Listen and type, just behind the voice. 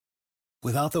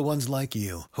Without the ones like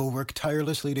you, who work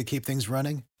tirelessly to keep things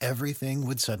running, everything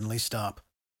would suddenly stop.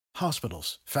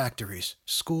 Hospitals, factories,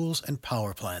 schools, and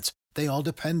power plants, they all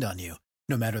depend on you.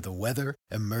 No matter the weather,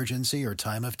 emergency, or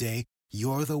time of day,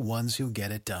 you're the ones who get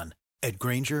it done. At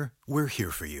Grainger, we're here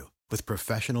for you with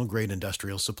professional-grade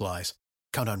industrial supplies.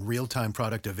 Count on real-time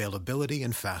product availability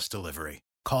and fast delivery.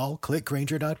 Call,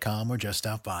 clickgrainger.com, or just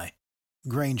stop by.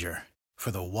 Grainger, for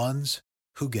the ones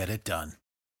who get it done.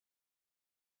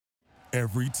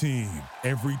 Every team,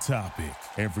 every topic,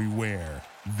 everywhere.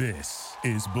 This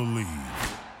is Believe.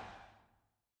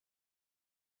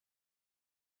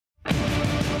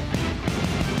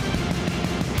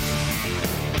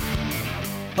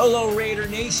 Hello, Raider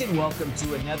Nation. Welcome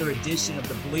to another edition of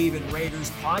the Believe in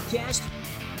Raiders podcast,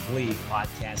 Believe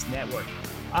Podcast Network.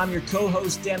 I'm your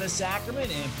co-host, Dennis Ackerman,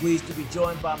 and pleased to be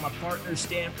joined by my partner,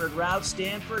 Stanford Routt.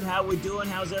 Stanford, how we doing?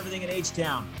 How's everything in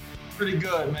H-Town? Pretty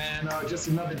good, man. Just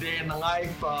another day in the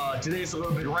life. Today's a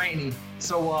little bit rainy,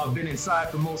 so I've been inside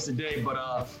for most of the day.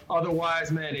 But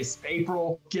otherwise, man, it's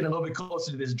April, getting a little bit closer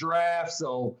to this draft,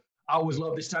 so I always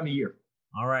love this time of year.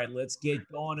 All right, let's get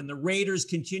going. And the Raiders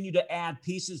continue to add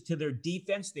pieces to their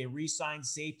defense. They re-signed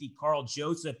safety Karl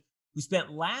Joseph, who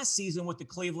spent last season with the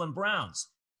Cleveland Browns.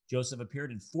 Joseph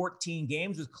appeared in 14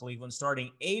 games with Cleveland,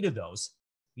 starting 8 of those.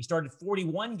 He started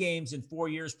 41 games in 4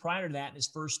 years prior to that in his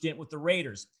first stint with the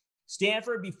Raiders.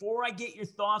 Stanford, before I get your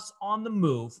thoughts on the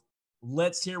move,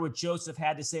 let's hear what Joseph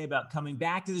had to say about coming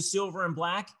back to the silver and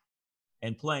black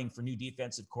and playing for new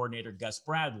defensive coordinator Gus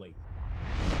Bradley.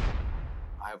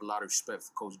 I have a lot of respect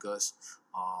for Coach Gus.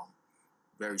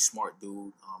 Very smart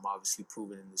dude, obviously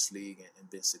proven in this league and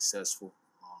been successful,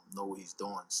 know what he's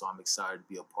doing. So I'm excited to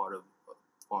be a part of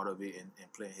it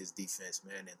and playing his defense,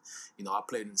 man. And, you know, I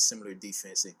played in a similar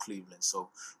defense in Cleveland, so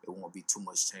it won't be too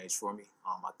much change for me.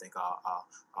 I think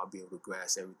I'll be able to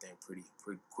grasp everything pretty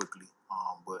quickly.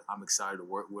 But I'm excited to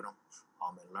work with him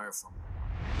and learn from him.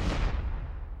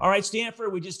 All right,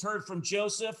 Stanford, we just heard from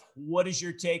Joseph. What is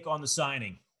your take on the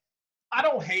signing? I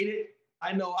don't hate it.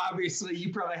 I know, obviously,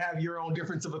 you probably have your own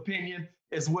difference of opinion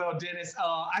as well, Dennis.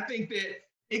 I think that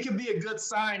it can be a good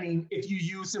signing if you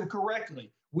use him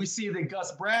correctly. We see that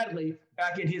Gus Bradley,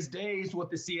 back in his days with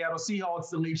the Seattle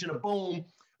Seahawks, the Legion of Boom,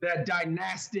 that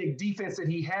dynastic defense that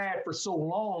he had for so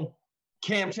long,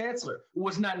 Cam Chancellor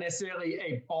was not necessarily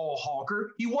a ball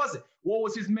hawker. He wasn't. What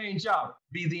was his main job?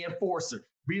 Be the enforcer.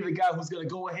 Be the guy who's going to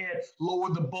go ahead, lower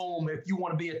the boom if you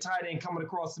want to be a tight end coming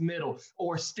across the middle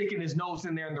or sticking his nose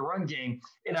in there in the run game.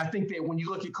 And I think that when you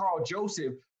look at Karl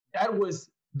Joseph, that was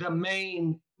the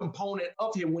main component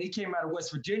of him when he came out of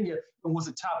West Virginia and was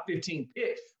a top 15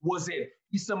 pick. Was it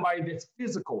he's somebody that's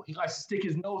physical? He likes to stick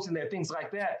his nose in there, things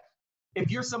like that.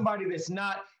 If you're somebody that's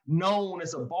not known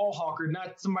as a ball hawker,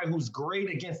 not somebody who's great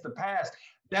against the pass,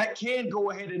 that can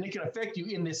go ahead and it can affect you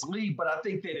in this league. But I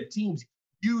think that if teams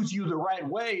use you the right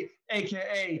way,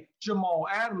 a.k.a. Jamal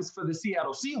Adams for the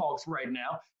Seattle Seahawks right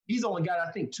now, he's only got,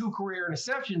 I think, 2 career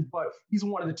interceptions, but he's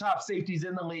one of the top safeties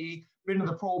in the league, been to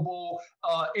the Pro Bowl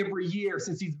every year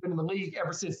since he's been in the league,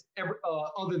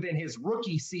 other than his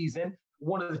rookie season.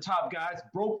 One of the top guys,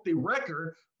 broke the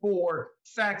record for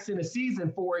sacks in a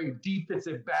season for a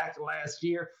defensive back last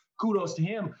year. Kudos to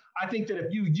him. I think that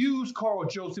if you use Karl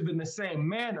Joseph in the same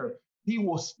manner, he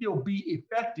will still be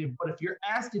effective. But if you're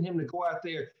asking him to go out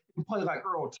there and play like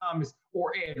Earl Thomas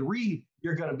or Ed Reed,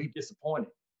 you're going to be disappointed.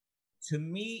 To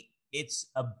me, it's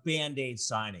a Band-Aid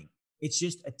signing. It's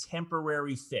just a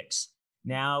temporary fix.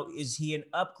 Now, is he an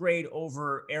upgrade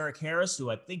over Eric Harris,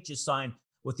 who I think just signed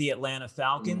with the Atlanta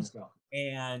Falcons,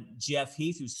 and Jeff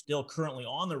Heath, who's still currently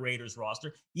on the Raiders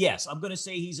roster? Yes, I'm going to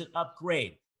say he's an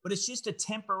upgrade, but it's just a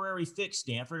temporary fix,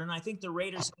 Stanford. And I think the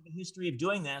Raiders have a history of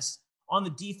doing this on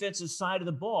the defensive side of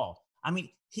the ball. I mean,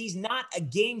 he's not a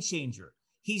game changer.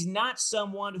 He's not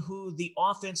someone who the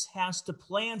offense has to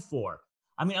plan for.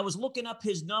 I mean, I was looking up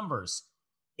his numbers.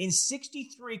 In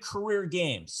 63 career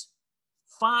games,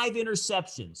 5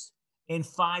 interceptions and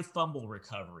 5 fumble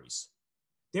recoveries.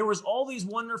 There was all these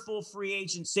wonderful free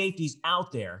agent safeties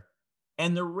out there,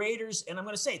 and the Raiders, and I'm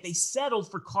going to say it, they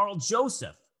settled for Karl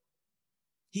Joseph.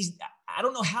 I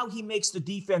don't know how he makes the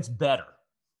defense better.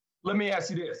 Let me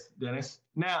ask you this, Dennis.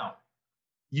 Now,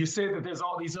 you said that there's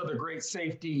all these other great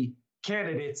safety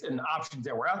candidates and options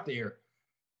that were out there.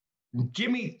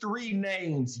 Give me 3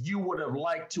 names you would have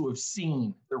liked to have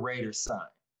seen the Raiders sign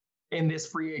in this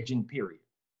free agent period.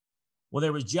 Well,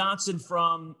 there was Johnson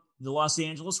from the Los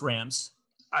Angeles Rams.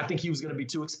 I think he was going to be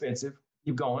too expensive.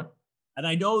 Keep going. And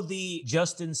I know the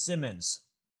Justin Simmons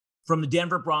from the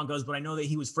Denver Broncos, but I know that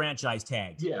he was franchise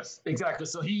tagged. Yes, exactly.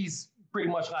 So he's pretty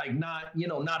much like not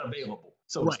available,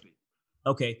 so to speak.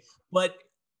 Okay. But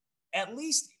at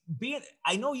least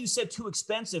I know you said too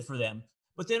expensive for them,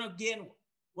 but then again,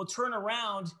 we'll turn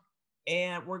around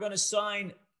and we're going to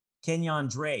sign Kenyon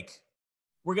Drake.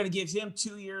 We're going to give him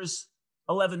 2 years,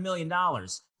 $11 million.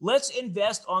 Let's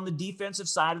invest on the defensive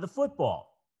side of the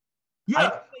football. Yeah. I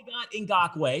know they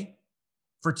got Ngakoue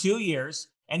for 2 years,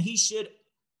 and he should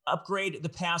upgrade the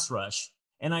pass rush.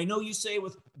 And I know you say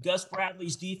with Gus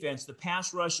Bradley's defense, the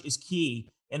pass rush is key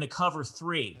in a cover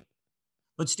 3.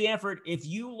 But Stanford, if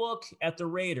you look at the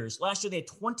Raiders, last year they had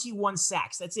 21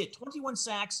 sacks. That's it, 21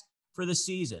 sacks for the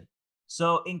season.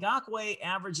 So Ngakoue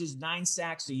averages 9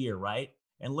 sacks a year, right?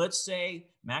 And let's say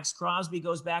Max Crosby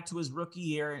goes back to his rookie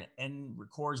year and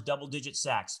records double-digit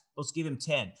sacks. Let's give him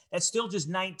 10. That's still just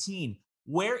 19.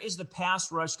 Where is the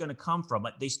pass rush going to come from?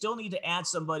 They still need to add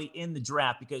somebody in the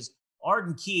draft because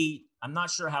Arden Key, I'm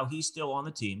not sure how he's still on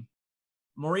the team.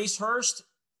 Maurice Hurst,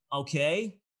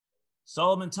 okay.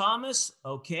 Solomon Thomas,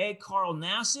 okay. Carl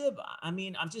Nassib. I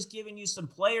mean, I'm just giving you some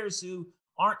players who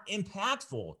aren't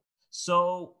impactful.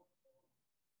 So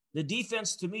the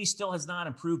defense, to me, still has not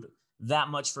improved that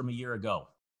much from a year ago.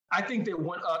 I think that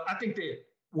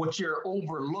what you're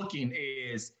overlooking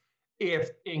is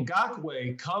if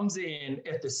Ngakoue comes in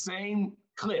at the same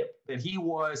clip that he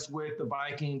was with the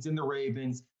Vikings and the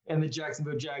Ravens and the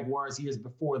Jacksonville Jaguars years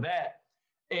before that,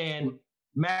 and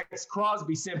Max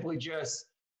Crosby simply just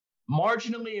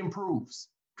marginally improves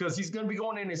because he's going to be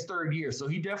going in his 3rd year, so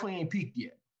he definitely ain't peaked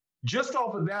yet. Just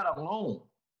off of that alone,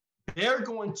 they're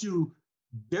going to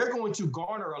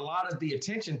garner a lot of the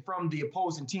attention from the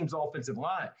opposing team's offensive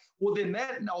line. Well, then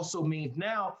that also means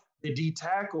now the D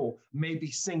tackle may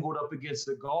be singled up against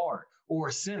a guard or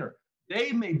a center.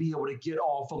 They may be able to get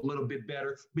off a little bit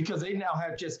better because they now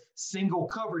have just single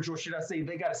coverage, or should I say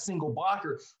they got a single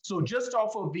blocker. So just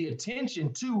off of the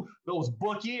attention to those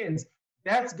bookends,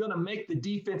 that's going to make the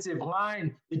defensive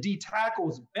line, the D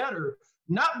tackles, better,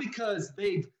 not because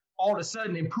they've all of a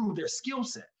sudden improved their skill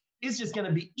set. It's just going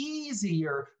to be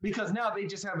easier because now they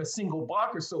just have a single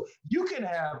blocker. So you can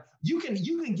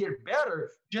get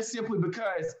better just simply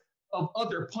because of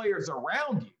other players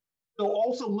around you. So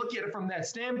also look at it from that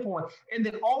standpoint. And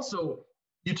then also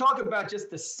you talk about just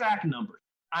the sack numbers.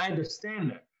 I understand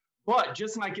that. But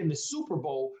just like in the Super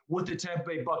Bowl with the Tampa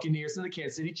Bay Buccaneers and the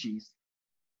Kansas City Chiefs,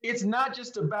 it's not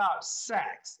just about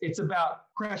sacks. It's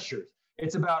about pressures.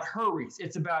 It's about hurries.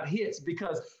 It's about hits,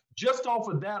 because just off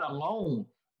of that alone,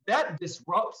 that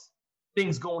disrupts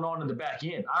things going on in the back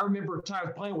end. I remember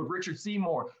times playing with Richard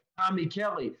Seymour, Tommy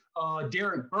Kelly,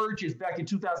 Derek Burgess back in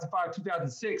 2005,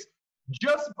 2006.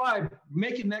 Just by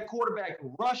making that quarterback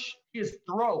rush his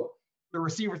throw, the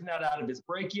receiver's not out of his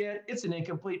break yet. It's an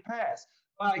incomplete pass.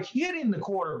 By hitting the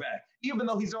quarterback, even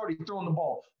though he's already thrown the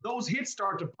ball, those hits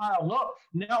start to pile up.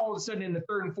 Now, all of a sudden, in the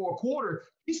 3rd and 4th quarter,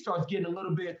 he starts getting a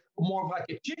little bit more of like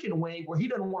a chicken wing where he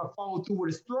doesn't want to follow through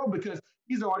with his throw because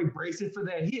he's already bracing for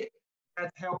that hit.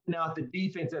 That's helping out the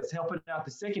defense. That's helping out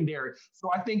the secondary. So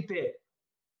I think that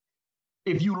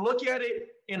if you look at it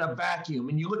in a vacuum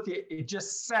and you look at it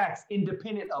just sacks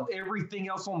independent of everything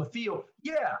else on the field,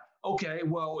 yeah, okay,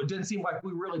 well, it doesn't seem like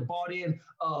we really bought in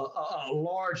a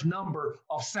large number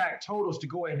of sack totals to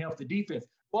go ahead and help the defense.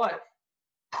 But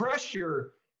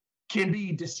pressure can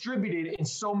be distributed in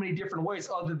so many different ways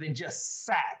other than just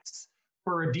sacks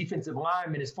for a defensive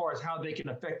lineman as far as how they can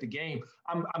affect the game.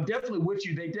 I'm definitely with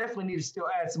you. They definitely need to still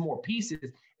add some more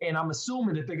pieces, and I'm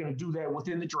assuming that they're going to do that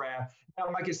within the draft. Now,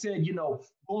 like I said,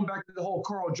 going back to the whole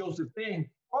Karl Joseph thing,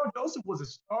 Karl Joseph was a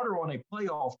starter on a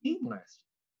playoff team last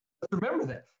year. Let's remember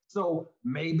that. So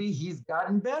maybe he's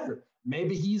gotten better.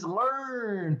 Maybe he's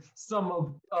learned some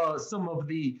of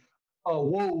the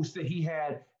woes that he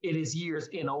had in his years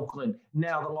in Oakland,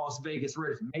 now the Las Vegas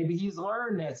Raiders. Maybe he's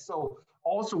learned that. So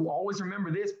also always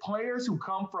remember this, players who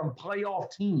come from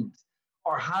playoff teams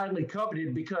are highly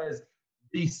coveted because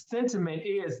the sentiment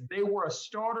is they were a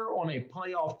starter on a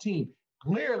playoff team.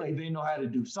 Clearly they know how to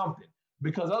do something,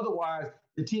 because otherwise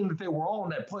the team that they were on,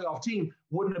 that playoff team,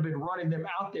 wouldn't have been running them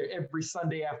out there every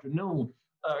Sunday afternoon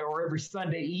or every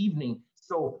Sunday evening.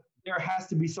 So there has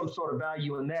to be some sort of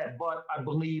value in that. But I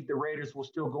believe the Raiders will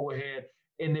still go ahead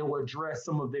and they will address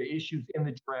some of their issues in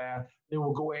the draft. They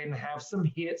will go ahead and have some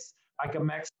hits, like a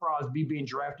Max Crosby being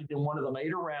drafted in one of the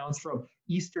later rounds from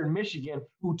Eastern Michigan,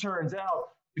 who turns out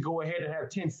to go ahead and have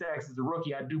 10 sacks as a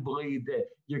rookie. I do believe that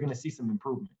you're going to see some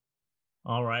improvement.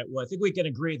 All right. Well, I think we can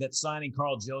agree that signing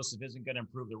Karl Joseph isn't going to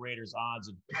improve the Raiders' odds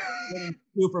of winning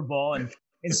the Super Bowl.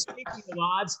 And speaking of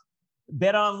odds,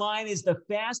 BetOnline is the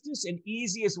fastest and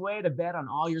easiest way to bet on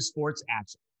all your sports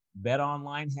action.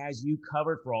 BetOnline has you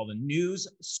covered for all the news,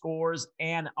 scores,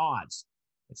 and odds.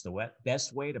 It's the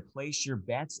best way to place your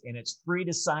bets, and it's free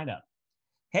to sign up.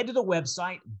 Head to the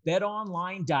website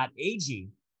betonline.ag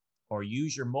or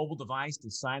use your mobile device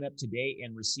to sign up today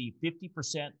and receive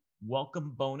 50%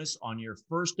 welcome bonus on your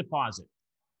first deposit.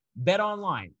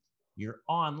 BetOnline, your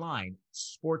online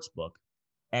sportsbook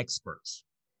experts.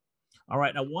 All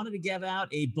right, I wanted to give out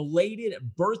a belated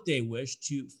birthday wish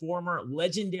to former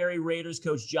legendary Raiders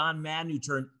coach John Madden, who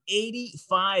turned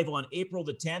 85 on April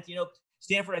the 10th. You know,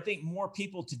 Stanford, I think more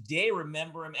people today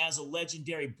remember him as a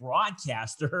legendary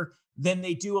broadcaster than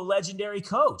they do a legendary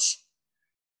coach.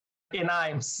 And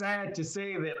I'm sad to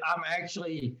say that I'm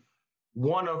actually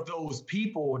one of those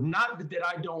people, not that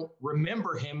I don't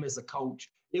remember him as a coach.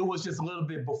 It was just a little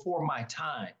bit before my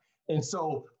time. And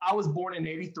so I was born in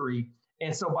 83.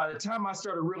 And so by the time I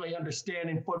started really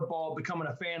understanding football, becoming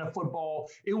a fan of football,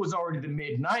 it was already the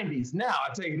mid 90s. Now,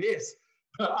 I tell you this,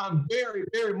 I'm very,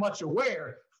 very much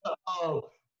aware of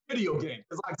video games.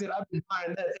 Because like I said, I've been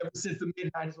buying that ever since the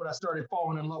mid 90s when I started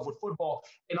falling in love with football.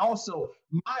 And also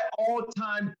my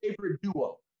all-time favorite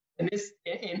duo. And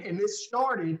this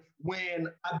started when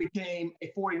I became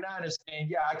a 49ers fan.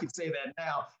 Yeah, I could say that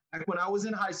now. Back when I was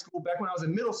in high school, back when I was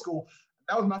in middle school,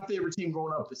 that was my favorite team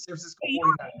growing up, the San Francisco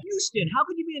 49ers. Houston. How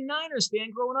could you be a Niners fan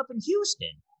growing up in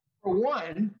Houston? For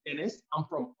one, Dennis, I'm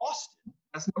from Austin.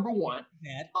 That's number one.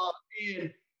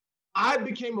 And I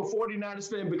became a 49ers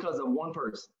fan because of one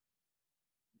person,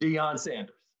 Deion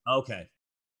Sanders. Okay.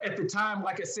 At the time,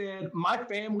 like I said, my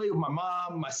family, my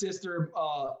mom, my sister,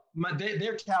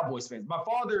 they're Cowboys fans. My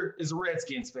father is a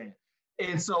Redskins fan.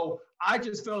 And so I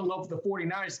just fell in love with the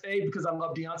 49ers, because I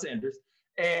love Deion Sanders.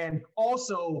 And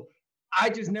also, I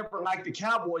just never liked the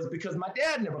Cowboys because my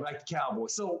dad never liked the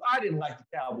Cowboys. So I didn't like the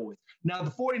Cowboys. Now,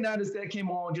 the 49ers, that came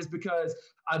on just because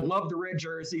I love the red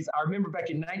jerseys. I remember back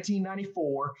in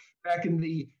 1994, back in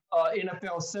the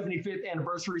NFL 75th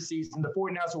anniversary season, the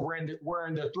 49ers were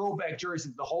wearing the throwback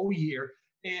jerseys the whole year.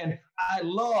 And I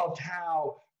loved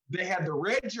how they had the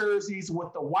red jerseys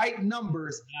with the white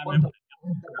numbers, but the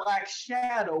black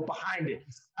shadow behind it.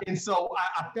 And so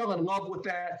I fell in love with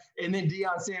that. And then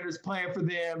Deion Sanders playing for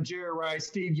them, Jerry Rice,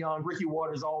 Steve Young, Ricky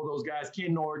Waters, all those guys,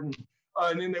 Ken Norton.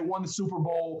 And then they won the Super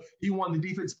Bowl. He won the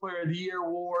Defense Player of the Year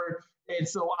award. And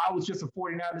so I was just a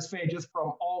 49ers fan just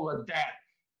from all of that.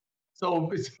 So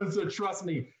trust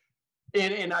me.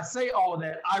 And I say all of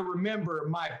that. I remember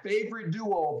my favorite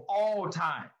duo of all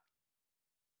time,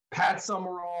 Pat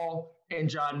Summerall and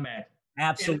John Madden.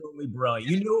 Absolutely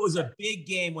brilliant. You knew it was a big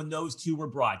game when those two were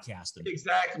broadcasting.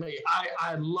 Exactly.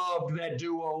 I loved that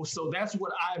duo. So that's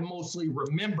what I mostly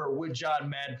remember with John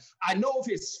Madden. I know of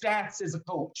his stats as a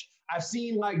coach. I've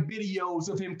seen like videos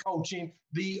of him coaching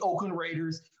the Oakland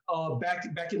Raiders back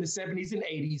in the 70s and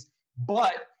 80s.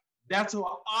 But that's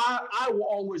what I will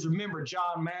always remember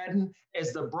John Madden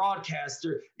as the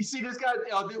broadcaster. You see this guy,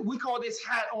 we call this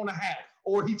hat on a hat.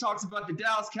 Or he talks about the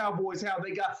Dallas Cowboys, how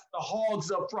they got the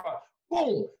hogs up front.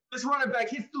 Boom, this running back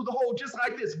hits through the hole just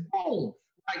like this. Boom.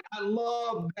 Like, I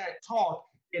love that talk.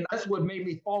 And that's what made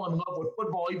me fall in love with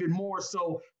football even more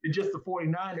so than just the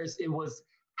 49ers. It was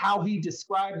how he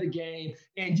described the game.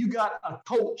 And you got a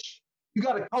coach. You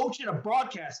got a coach and a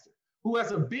broadcaster who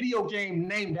has a video game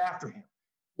named after him.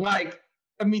 Like,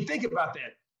 I mean, think about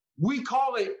that. We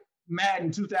call it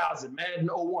Madden 2000, Madden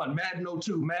 01, Madden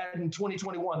 02, Madden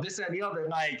 2021, this and the other.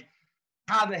 Like,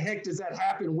 how the heck does that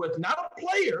happen with not a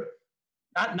player,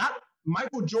 not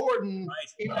Michael Jordan,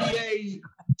 NBA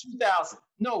 2000.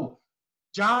 No,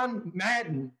 John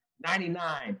Madden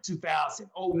 99, 2000,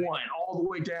 01, all the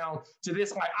way down to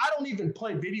this. Like, I don't even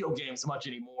play video games much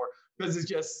anymore because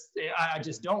I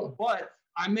just don't. But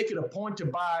I make it a point to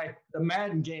buy the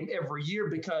Madden game every year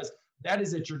because that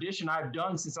is a tradition I've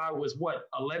done since I was,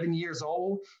 11 years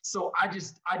old. So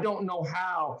I don't know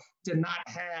how to not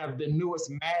have the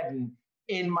newest Madden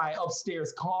in my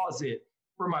upstairs closet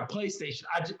for my PlayStation.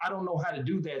 I don't know how to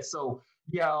do that. So,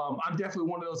 yeah, I'm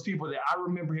definitely one of those people that I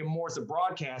remember him more as a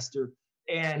broadcaster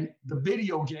and the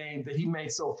video game that he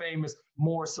made so famous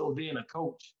more so than a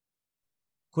coach.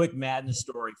 Quick Madden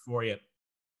story for you.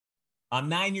 I'm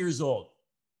 9 years old.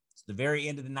 It's the very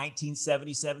end of the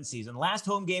 1977 season. Last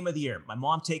home game of the year. My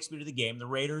mom takes me to the game. The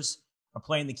Raiders are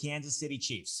playing the Kansas City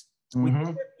Chiefs.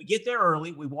 Mm-hmm. We get there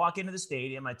early. We walk into the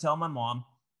stadium. I tell my mom,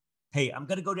 hey, I'm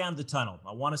going to go down to the tunnel.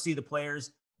 I want to see the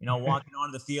players, walking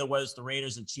onto the field, whether it's the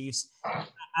Raiders or Chiefs.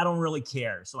 I don't really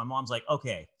care. So my mom's like,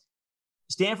 okay.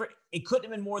 Stanford, it couldn't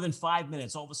have been more than 5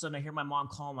 minutes. All of a sudden, I hear my mom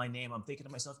call my name. I'm thinking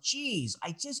to myself, geez,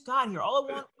 I just got here. All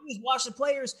I want to do is watch the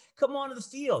players come onto the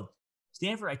field.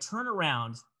 Stanford, I turn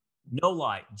around. No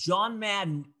lie. John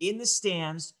Madden in the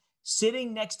stands,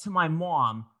 sitting next to my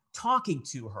mom, talking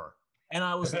to her. And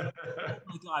I was like, oh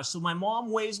my gosh. So my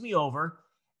mom waves me over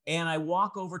And I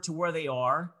walk over to where they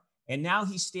are, and now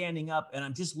he's standing up, and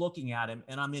I'm just looking at him,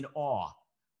 and I'm in awe.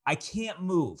 I can't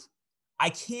move. I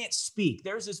can't speak.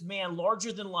 There's this man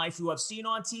larger than life who I've seen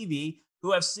on TV,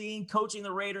 who I've seen coaching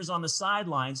the Raiders on the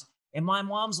sidelines, and my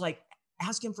mom's like,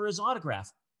 ask him for his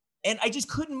autograph. And I just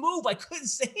couldn't move. I couldn't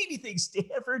say anything,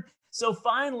 Stanford. So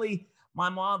finally, my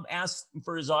mom asks him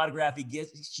for his autograph.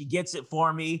 She gets it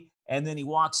for me, and then he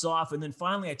walks off. And then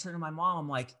finally, I turn to my mom. I'm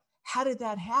like, how did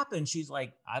that happen? She's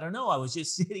like, I don't know. I was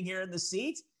just sitting here in the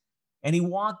seat, and he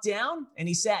walked down, and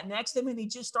he sat next to him, and he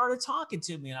just started talking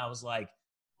to me. And I was like,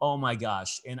 oh my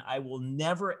gosh. And I will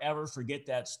never, ever forget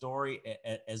that story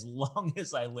as long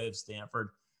as I live, Stanford.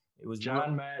 It was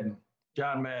John Madden.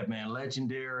 John Madden, man,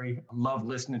 legendary. I love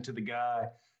listening to the guy.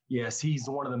 Yes, he's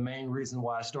one of the main reasons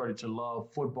why I started to love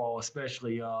football,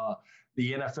 especially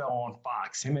the NFL on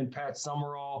Fox. Him and Pat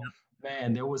Summerall,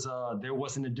 man, there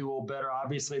wasn't a duo better.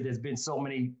 Obviously, there's been so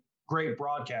many great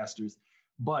broadcasters,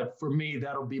 but for me,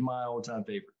 that'll be my all-time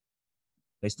favorite.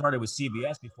 They started with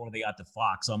CBS before they got to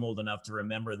Fox. I'm old enough to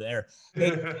remember there.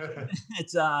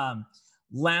 It's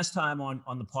last time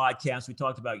on the podcast, we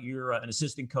talked about you're an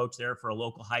assistant coach there for a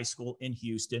local high school in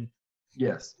Houston.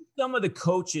 Yes. Some of the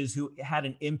coaches who had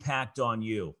an impact on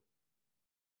you.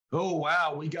 Oh,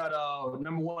 wow. We got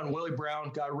number one, Willie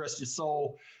Brown, God rest his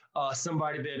soul.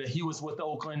 Somebody that he was with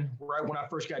Oakland right when I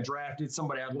first got drafted,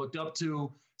 somebody I looked up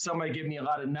to, somebody gave me a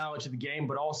lot of knowledge of the game,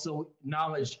 but also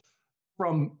knowledge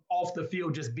from off the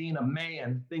field, just being a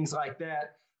man, things like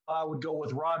that. I would go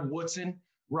with Rod Woodson.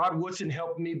 Rod Woodson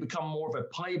helped me become more of a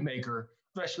playmaker,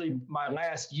 especially my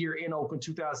last year in Oakland,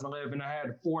 2011. I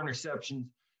had 4 interceptions.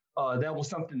 That was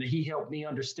something that he helped me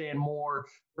understand more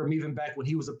from even back when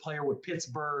he was a player with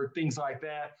Pittsburgh, things like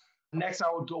that. Next, I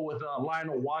would go with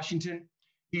Lionel Washington.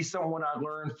 He's someone I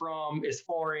learned from as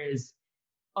far as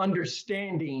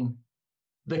understanding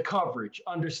the coverage,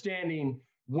 understanding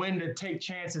when to take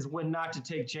chances, when not to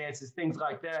take chances, things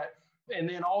like that. And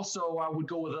then also I would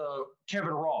go with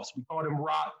Kevin Ross. We called him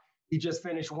Rock. He just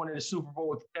finished winning the Super Bowl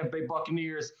with the Tampa Bay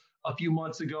Buccaneers a few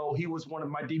months ago. He was one of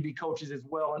my DB coaches as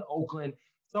well in Oakland.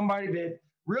 Somebody that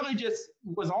really just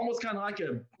was almost kind of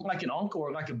like an uncle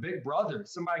or like a big brother.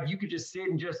 Somebody you could just sit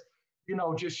and just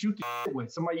shoot the shit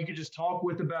with. Somebody you could just talk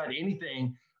with about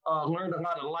anything. Learned a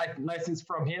lot of life lessons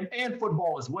from him and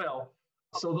football as well.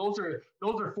 So those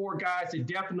are 4 guys that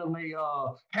definitely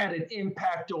had an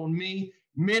impact on me,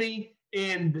 many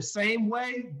in the same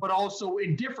way, but also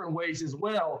in different ways as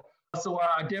well. So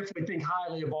I definitely think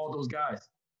highly of all those guys.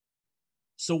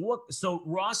 So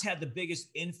Ross had the biggest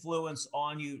influence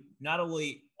on you, not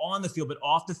only on the field, but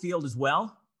off the field as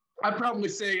well? I'd probably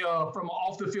say from an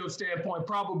off the field standpoint,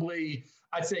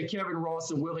 I'd say Kevin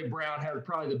Ross and Willie Brown had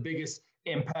probably the biggest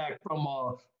impact from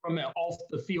an off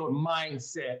the field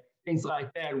mindset. Things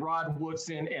like that. Rod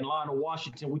Woodson and Lionel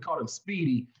Washington, we called him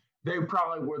Speedy. They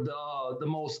probably were the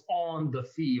most on the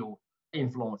field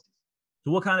influences. So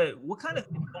what kind of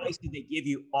advice did they give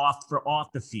you off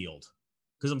the field?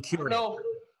 Because I'm curious.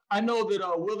 I know that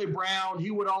Willie Brown,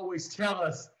 he would always tell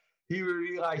us, he'd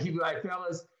be like,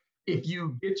 fellas, if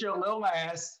you get your little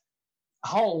ass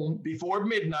home before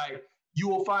midnight, you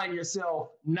will find yourself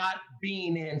not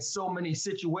being in so many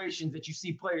situations that you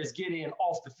see players get in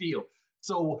off the field.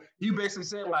 So he basically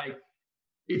said, like,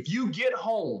 if you get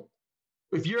home,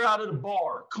 if you're out of the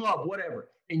bar, club, whatever,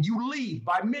 and you leave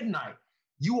by midnight,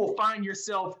 you will find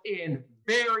yourself in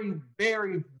very,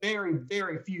 very, very,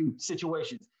 very few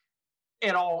situations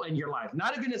at all in your life.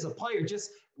 Not even as a player, just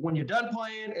when you're done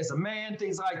playing, as a man,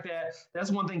 things like that.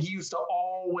 That's one thing he used to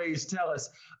always tell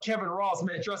us. Kevin Ross,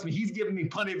 man, trust me, he's given me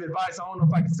plenty of advice. I don't know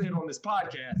if I can say it on this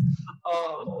podcast.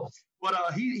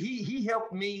 But he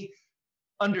helped me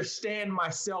understand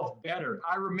myself better.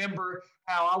 I remember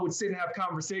how I would sit and have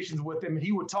conversations with him, and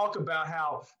he would talk about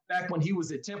how back when he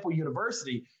was at Temple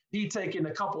University, he'd taken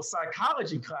a couple of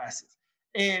psychology classes.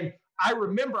 And I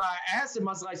remember I asked him,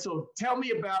 I was like, so tell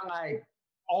me about like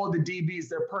all the DBs,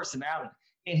 their personality.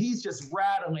 And he's just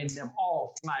rattling them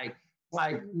off like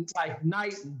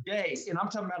night and day. And I'm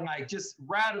talking about like just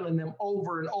rattling them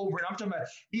over and over. And I'm talking about,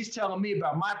 he's telling me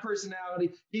about my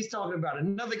personality. He's talking about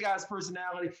another guy's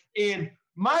personality. And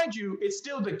mind you, it's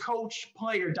still the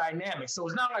coach-player dynamic. So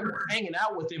it's not like we're hanging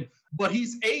out with him, but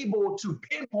he's able to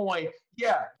pinpoint,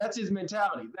 yeah, that's his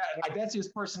mentality. That's his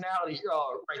personality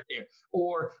right there.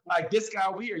 Or like this guy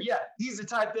over here, yeah, he's the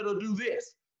type that'll do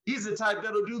this. He's the type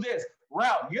that'll do this.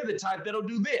 Ralph, you're the type that'll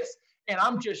do this. And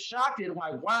I'm just shocked at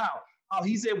like, wow, how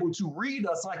he's able to read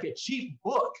us like a cheap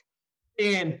book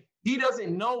and He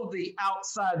doesn't know the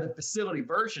outside the facility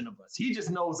version of us. He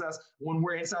just knows us when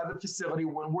we're inside the facility,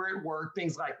 when we're at work,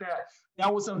 things like that.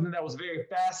 That was something that was very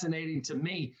fascinating to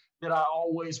me, that I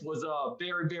always was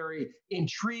very, very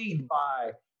intrigued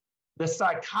by the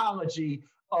psychology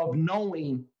of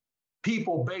knowing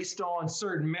people based on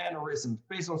certain mannerisms,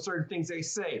 based on certain things they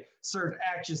say, certain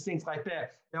actions, things like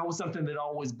that. That was something that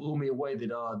always blew me away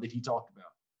that he talked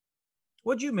about.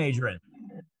 What'd you major in?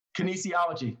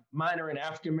 Kinesiology, minor in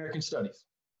African American studies.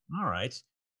 All right.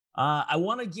 I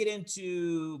want to get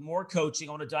into more coaching.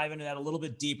 I want to dive into that a little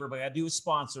bit deeper, but I do a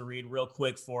sponsor read real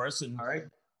quick for us. And, all right,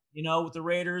 you know, with the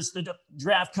Raiders, the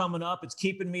draft coming up, it's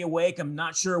keeping me awake. I'm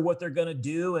not sure what they're going to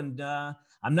do. And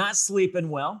I'm not sleeping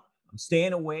well. I'm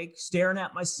staying awake, staring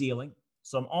at my ceiling.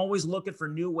 So I'm always looking for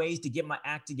new ways to get my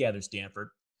act together, Stanford.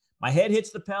 My head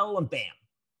hits the pedal and bam,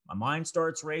 my mind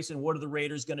starts racing. What are the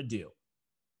Raiders going to do?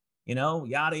 You know,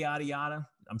 yada, yada, yada.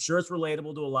 I'm sure it's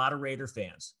relatable to a lot of Raider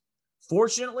fans.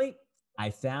 Fortunately, I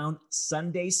found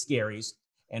Sunday Scaries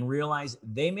and realized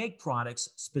they make products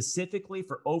specifically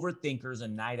for overthinkers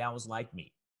and night owls like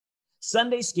me.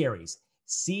 Sunday Scaries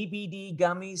CBD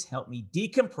gummies help me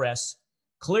decompress,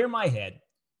 clear my head,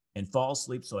 and fall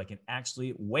asleep so I can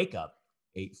actually wake up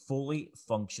a fully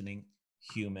functioning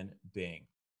human being.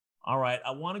 All right,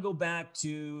 I want to go back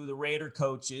to the Raider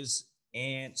coaches.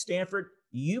 And Stanford,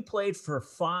 you played for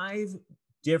 5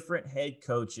 different head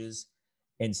coaches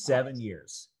in 7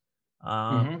 years.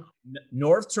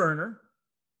 Norv Turner,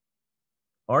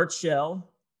 Art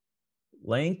Shell,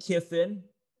 Lane Kiffin,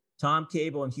 Tom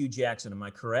Cable, and Hugh Jackson. Am I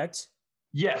correct?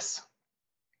 Yes.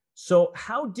 So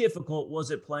how difficult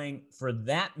was it playing for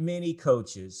that many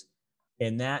coaches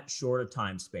in that short a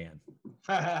time span?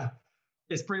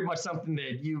 It's pretty much something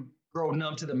that you grow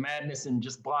numb to the madness and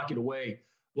just block it away.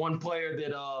 One player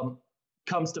that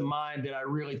comes to mind that I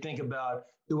really think about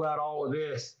throughout all of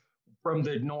this, from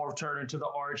the Norv Turner to the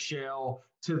Art Shell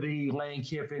to the Lane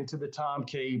Kiffin to the Tom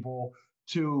Cable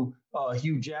to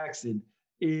Hugh Jackson,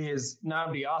 is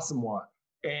Nnamdi Asomugha.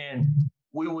 And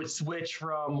we would switch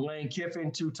from Lane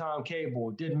Kiffin to Tom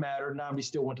Cable. It didn't matter. Nnamdi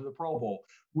still went to the Pro Bowl.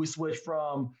 We switched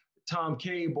from Tom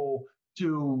Cable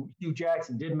to Hugh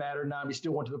Jackson. Didn't matter. Nnamdi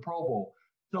still went to the Pro Bowl.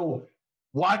 So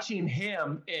watching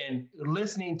him and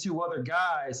listening to other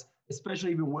guys,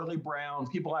 especially even Willie Brown,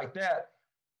 people like that,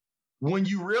 when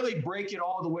you really break it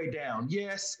all the way down,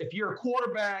 yes, if you're a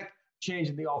quarterback,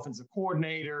 changing the offensive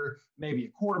coordinator, maybe a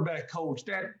quarterback coach,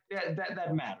 that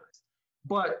matters.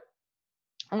 But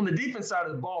on the defense side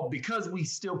of the ball, because we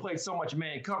still played so much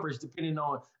man coverage, depending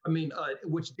on,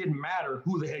 which didn't matter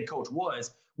who the head coach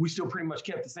was, we still pretty much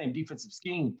kept the same defensive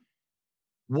scheme.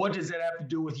 What does that have to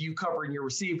do with you covering your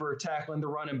receiver, tackling the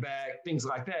running back, things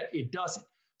like that? It doesn't.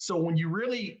 So when you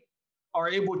really are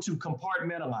able to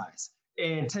compartmentalize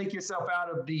and take yourself out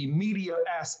of the media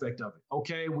aspect of it,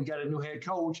 okay, we got a new head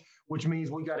coach, which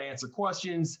means we got to answer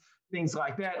questions, things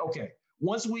like that. Okay,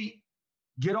 once we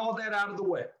get all that out of the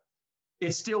way,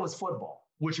 it still is football,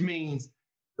 which means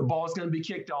the ball is going to be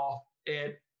kicked off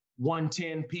at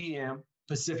 1:10 p.m.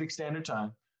 Pacific Standard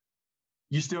Time.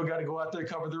 You still got to go out there and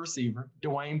cover the receiver,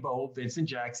 Dwayne Bowe, Vincent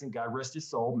Jackson, God rest his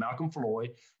soul, Malcolm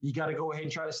Floyd. You got to go ahead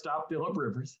and try to stop Phillip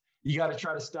Rivers. You got to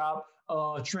try to stop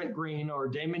Trent Green or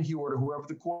Damon Heward or whoever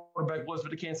the quarterback was for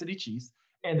the Kansas City Chiefs.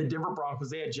 And the Denver Broncos,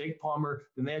 they had Jake Plummer,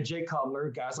 then they had Jay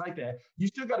Cutler, guys like that. You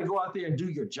still got to go out there and do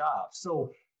your job.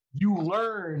 So you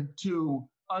learn to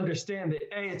understand that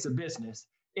A, it's a business,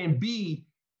 and B,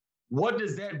 what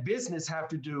does that business have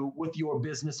to do with your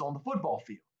business on the football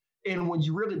field? And when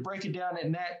you really break it down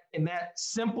in that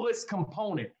simplest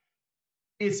component,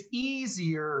 it's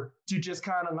easier to just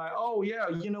kind of like, oh yeah,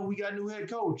 we got a new head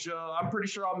coach. I'm pretty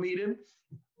sure I'll meet him.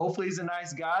 Hopefully he's a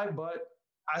nice guy, but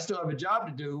I still have a job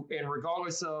to do. And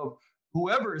regardless of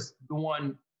whoever's the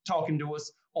one talking to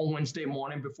us on Wednesday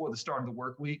morning before the start of the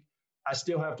work week, I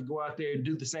still have to go out there and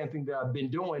do the same thing that I've been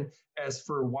doing as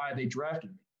for why they drafted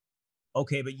me.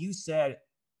 Okay, but you said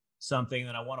something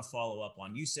that I want to follow up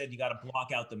on. You said you got to block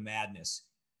out the madness.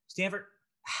 Stanford,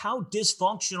 how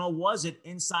dysfunctional was it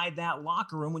inside that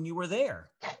locker room when you were there?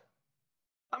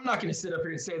 I'm not going to sit up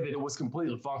here and say that it was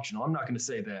completely functional. I'm not going to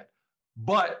say that.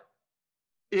 But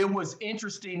it was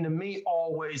interesting to me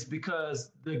always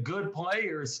because the good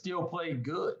players still played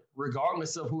good,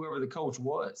 regardless of whoever the coach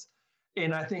was.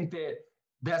 And I think that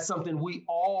that's something we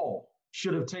all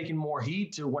should have taken more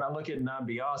heed to. When I look at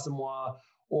Nnamdi Asomugha,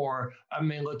 or I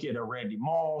may look at a Randy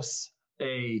Moss,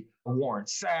 a Warren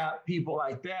Sapp, people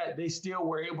like that, they still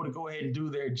were able to go ahead and do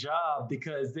their job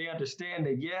because they understand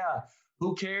that, yeah,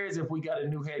 who cares if we got a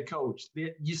new head coach?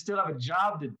 You still have a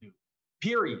job to do,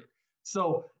 period.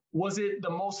 So Was it the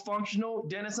most functional?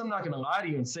 Dennis, I'm not going to lie to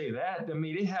you and say that. I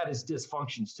mean, it had its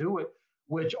dysfunctions to it,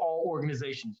 which all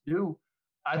organizations do.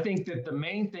 I think that the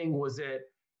main thing was that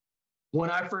when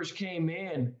I first came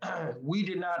in, we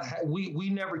did not we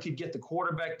never could get the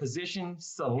quarterback position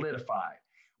solidified,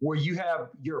 where you have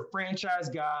your franchise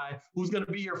guy who's going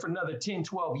to be here for another 10,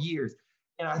 12 years.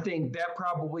 And I think that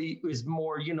probably is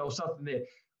more, something that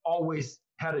always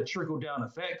had a trickle down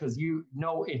effect, because in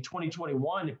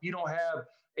 2021, if you don't have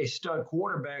a stud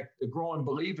quarterback, the growing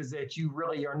belief is that you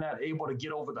really are not able to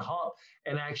get over the hump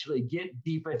and actually get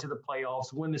deep into the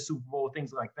playoffs, win the Super Bowl,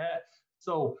 things like that.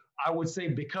 So I would say,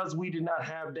 because we did not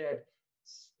have that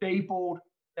stamped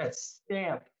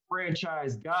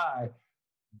franchise guy,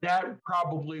 that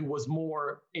probably was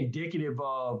more indicative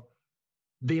of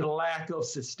the lack of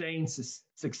sustained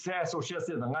success, or just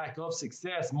the lack of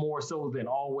success, more so than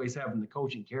always having the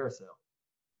coaching carousel.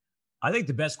 I think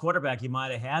the best quarterback he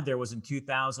might have had there was in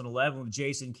 2011 with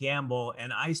Jason Campbell.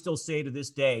 And I still say to this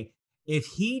day, if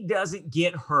he doesn't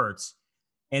get hurt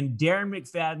and Darren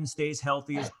McFadden stays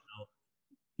healthy as well,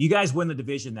 you guys win the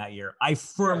division that year. I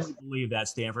firmly believe that,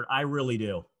 Stanford. I really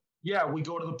do. Yeah, we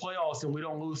go to the playoffs and we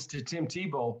don't lose to Tim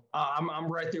Tebow.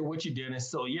 I'm right there with you,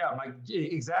 Dennis. So, yeah,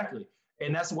 exactly.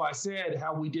 And that's why I said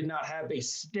how we did not have a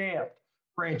stamped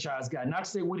franchise guy. Not to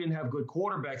say we didn't have good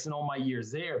quarterbacks in all my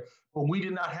years there, but we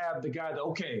did not have the guy that,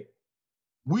 okay,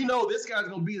 we know this guy's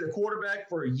going to be the quarterback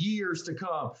for years to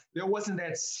come. There wasn't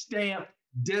that stamped,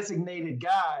 designated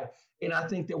guy. And I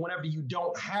think that whenever you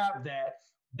don't have that,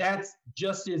 that's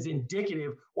just as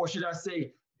indicative, or should I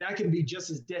say, that can be just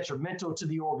as detrimental to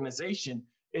the organization,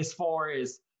 as far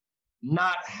as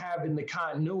not having the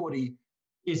continuity.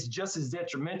 It's just as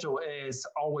detrimental as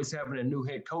always having a new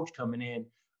head coach coming in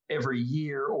every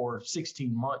year or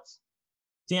 16 months.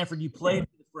 Stanford, you played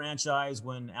for the franchise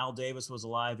when Al Davis was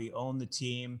alive. He owned the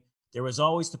team. There was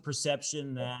always the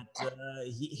perception that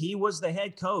he was the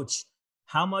head coach.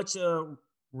 How much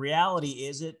reality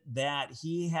is it that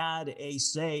he had a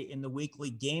say in the weekly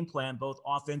game plan, both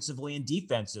offensively and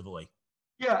defensively?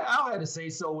 Yeah, Al had to say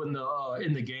so in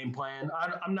the game plan.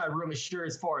 I'm not really sure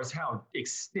as far as how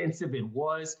extensive it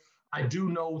was. I do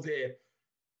know that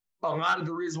a lot of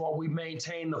the reason why we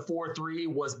maintained the 4-3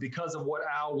 was because of what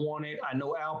Al wanted. I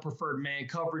know Al preferred man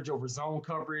coverage over zone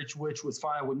coverage, which was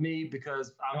fine with me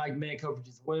because I like man coverage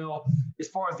as well. As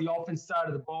far as the offense side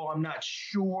of the ball, I'm not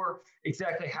sure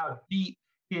exactly how deep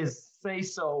his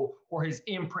say-so or his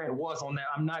imprint was on that.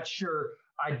 I'm not sure.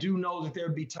 I do know that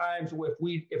there'd be times where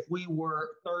if we were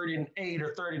 3rd and 8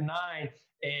 or 3rd and 9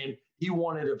 and he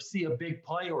wanted to see a big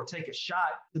play or take a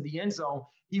shot to the end zone,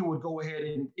 he would go ahead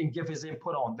and give his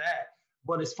input on that.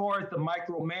 But as far as the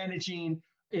micromanaging,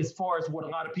 as far as what a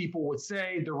lot of people would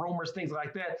say, the rumors, things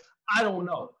like that, I don't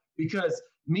know, because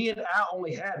me and Al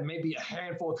only had maybe a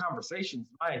handful of conversations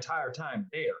my entire time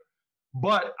there.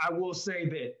 But I will say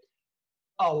that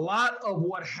a lot of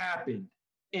what happened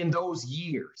in those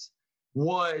years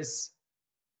was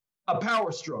a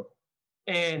power struggle.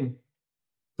 And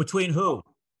between who?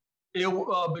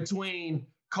 Between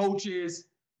coaches,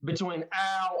 between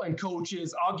Al and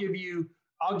coaches. I'll give you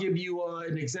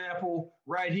an example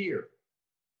right here.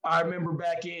 I remember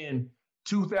back in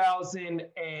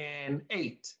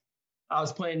 2008, I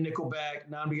was playing nickelback,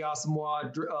 Nnamdi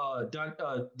Asomugha,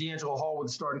 D'Angelo Hall with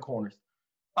the starting corners.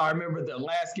 I remember the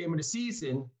last game of the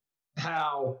season,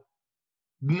 how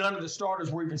none of the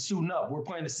starters were even suiting up. We're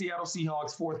playing the Seattle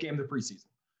Seahawks, 4th game of the preseason.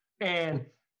 And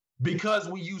because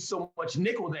we used so much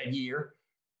nickel that year,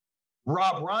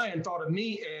 Rob Ryan thought of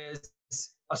me as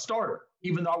a starter,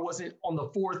 even though I wasn't on the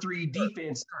 4-3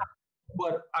 defense,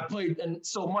 but I played and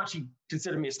so much he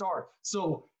considered me a starter.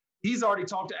 So he's already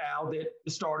talked to Al that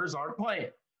the starters aren't playing.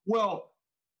 Well,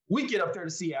 we get up there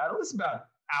to Seattle. It's about an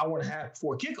hour and a half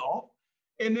before kickoff.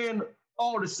 And then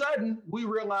all of a sudden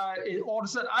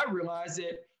I realized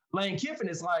that Lane Kiffin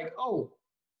is like, oh,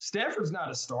 Stanford's not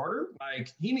a starter.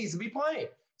 Like, he needs to be playing.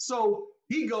 So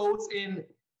he goes and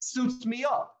suits me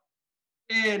up.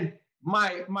 And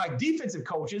my defensive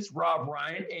coaches, Rob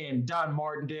Ryan and Don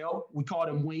Martindale, we called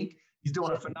him Wink. He's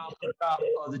doing a phenomenal job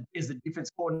as the defense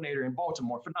coordinator in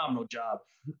Baltimore. Phenomenal job.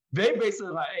 They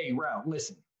basically like, hey, Ralph,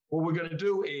 listen, what we're going to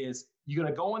do is you're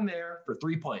going to go in there for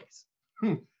 3 plays.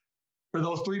 For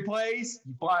those 3 plays,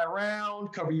 you fly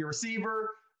around, cover your receiver,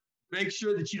 make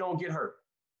sure that you don't get hurt.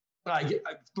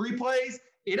 3 plays,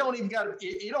 it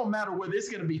don't matter whether it's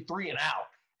going to be 3 and out.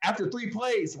 After 3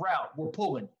 plays, Ralph, we're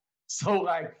pulling. So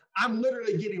I'm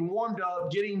literally getting warmed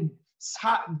up, getting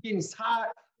hot, getting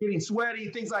sweaty,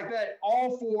 things like that,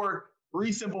 all for 3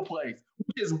 simple plays,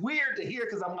 which is weird to hear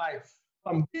because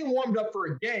I'm getting warmed up for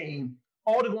a game,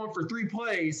 all to going for 3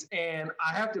 plays, and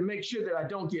I have to make sure that I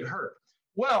don't get hurt.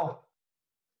 Well,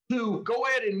 to go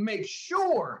ahead and make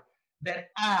sure that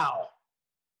Al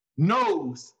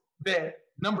knows that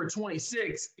number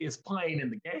 26 is playing in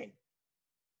the game,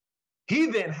 he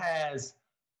then has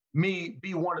me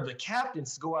be one of the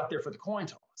captains to go out there for the coin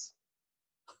toss.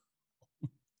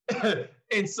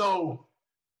 And so,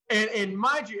 and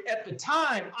mind you, at the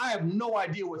time, I have no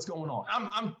idea what's going on.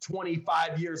 I'm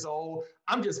 25 years old.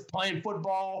 I'm just playing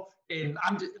football, and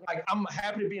I'm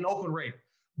happy to be an Oakland Raider.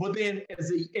 But then,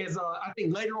 as I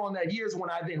think later on that year is when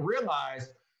I then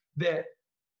realized that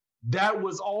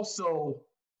was also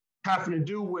having to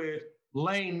do with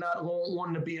Lane not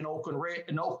wanting to be an Oakland Raider,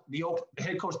 the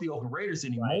head coach of the Oakland Raiders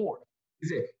anymore.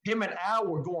 Right. Him and Al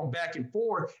were going back and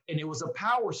forth, and it was a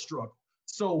power struggle.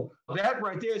 So that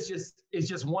right there is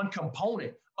just one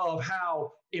component of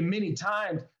how, in many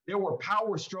times, there were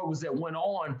power struggles that went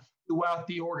on throughout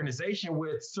the organization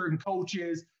with certain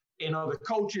coaches and other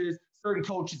coaches, certain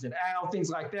coaches and Al, things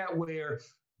like that, where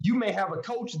you may have a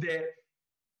coach that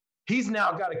he's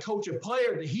now got to coach a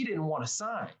player that he didn't want to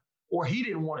sign or he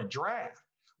didn't want to draft.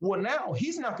 Well, now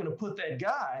he's not going to put that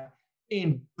guy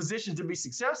in position to be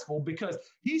successful because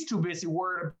he's too busy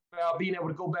worried about being able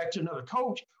to go back to another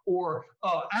coach or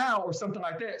Al or something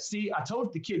like that. See, I told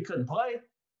you the kid couldn't play.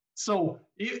 So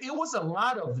it was a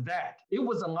lot of that. It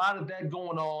was a lot of that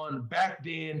going on back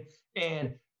then.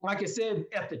 And like I said,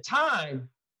 at the time,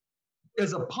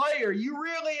 as a player, you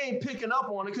really ain't picking up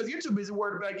on it because you're too busy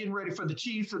worried about getting ready for the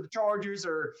Chiefs or the Chargers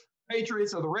or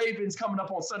Patriots or the Ravens coming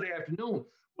up on Sunday afternoon.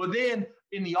 But then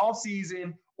in the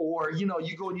offseason, or, you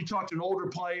go and you talk to an older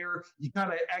player, you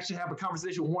kind of actually have a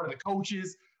conversation with one of the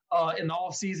coaches in the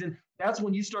offseason. That's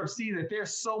when you start seeing that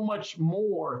there's so much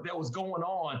more that was going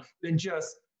on than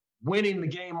just winning the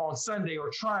game on Sunday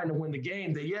or trying to win the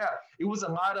game. It was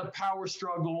a lot of power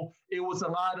struggle. It was a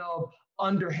lot of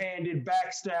underhanded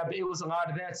backstab. It was a lot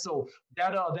of that. So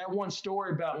that one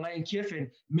story about Lane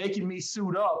Kiffin making me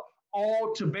suit up,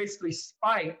 all to basically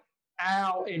spite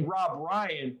Al and Rob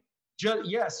Ryan.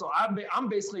 So I'm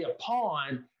basically a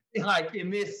pawn, in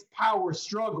this power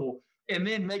struggle, and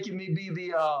then making me be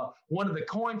the one of the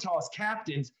coin toss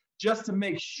captains just to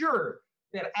make sure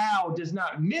that Al does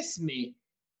not miss me,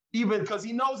 even because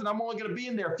he knows that I'm only going to be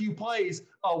in there a few plays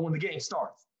when the game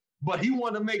starts. But he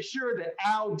wanted to make sure that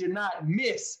Al did not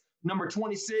miss number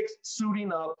 26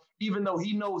 suiting up, even though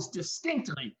he knows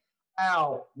distinctly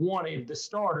Al wanted the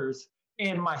starters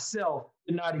and myself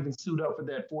to not even suit up for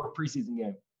that 4th preseason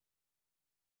game.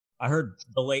 I heard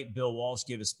the late Bill Walsh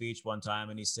give a speech one time,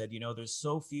 and he said, there's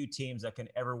so few teams that can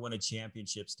ever win a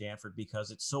championship, Stanford, because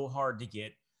it's so hard to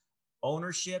get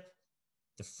ownership,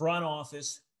 the front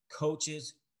office,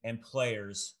 coaches, and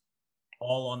players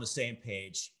all on the same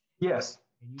page. Yes.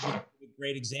 And you gave a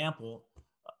great example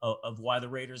of why the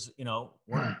Raiders,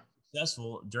 weren't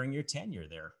successful during your tenure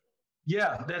there.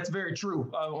 Yeah, that's very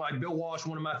true. Like Bill Walsh,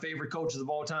 one of my favorite coaches of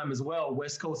all time as well.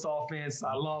 West Coast offense.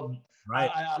 I love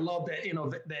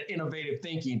that innovative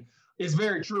thinking. It's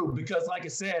very true because, like I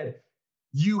said,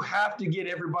 you have to get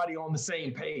everybody on the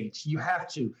same page. You have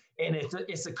to. And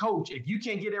it's a coach. If you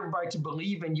can't get everybody to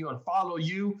believe in you and follow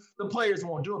you, the players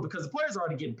won't do it because the players are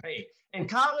already getting paid. In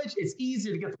college, it's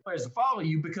easier to get the players to follow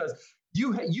you because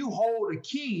you hold a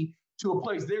key to a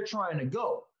place they're trying to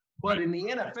go. But in the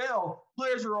NFL,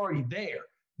 players are already there.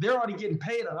 They're already getting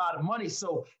paid a lot of money.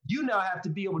 So you now have to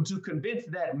be able to convince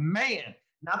that man,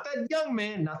 not that young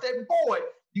man, not that boy.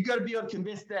 You got to be able to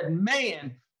convince that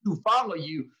man to follow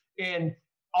you. And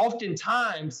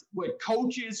oftentimes with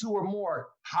coaches who are more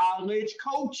college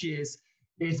coaches,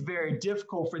 it's very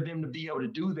difficult for them to be able to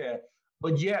do that.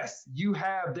 But yes, you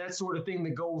have that sort of thing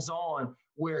that goes on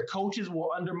where coaches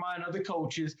will undermine other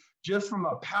coaches just from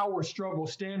a power struggle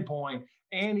standpoint,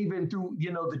 and even through,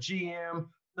 the GM,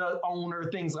 the owner,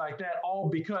 things like that, all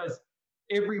because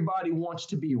everybody wants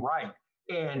to be right.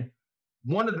 And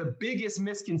one of the biggest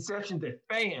misconceptions that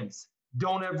fans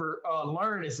don't ever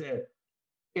learn is that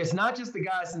it's not just the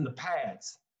guys in the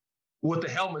pads with the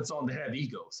helmets on that have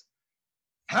egos.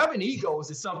 Having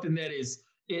egos is something that is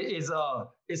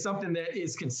something that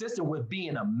is consistent with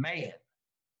being a man,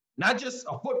 not just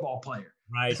a football player.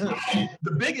 Right.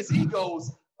 The biggest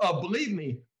egos, believe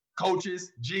me,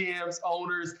 coaches, GMs,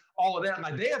 owners, all of that,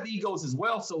 like they have egos as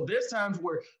well. So there's times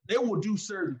where they will do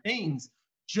certain things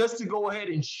just to go ahead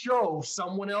and show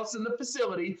someone else in the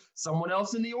facility, someone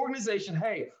else in the organization,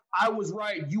 hey, I was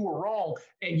right, you were wrong.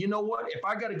 And you know what? If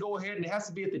I got to go ahead and it has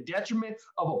to be at the detriment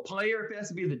of a player, if it has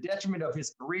to be at the detriment of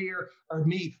his career or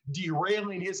me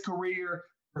derailing his career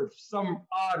for some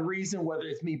odd reason, whether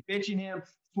it's me benching him,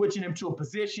 switching him to a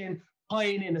position,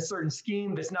 playing in a certain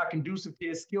scheme that's not conducive to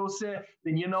his skill set,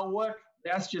 then you know what?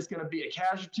 That's just going to be a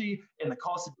casualty in the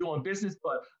cost of doing business.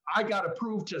 But I got to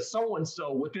prove to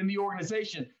so-and-so within the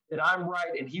organization that I'm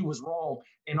right and he was wrong.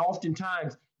 And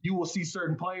oftentimes you will see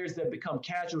certain players that become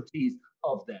casualties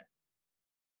of that.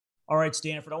 All right,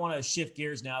 Stanford, I want to shift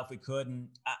gears now if we could. And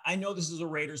I know this is a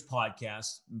Raiders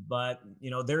podcast, but,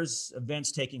 there's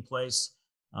events taking place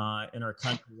in our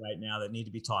country right now that need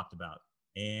to be talked about.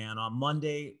 And on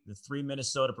Monday, the 3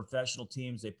 Minnesota professional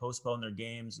teams, they postponed their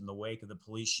games in the wake of the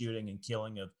police shooting and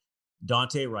killing of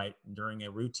Daunte Wright during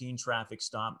a routine traffic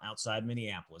stop outside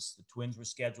Minneapolis. The Twins were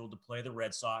scheduled to play the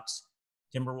Red Sox.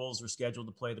 Timberwolves were scheduled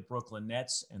to play the Brooklyn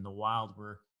Nets, and the Wild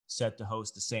were set to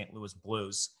host the St. Louis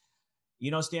Blues.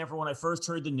 Stanford, when I first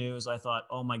heard the news, I thought,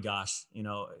 oh my gosh,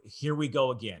 here we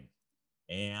go again.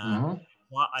 And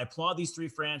I applaud these 3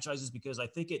 franchises because I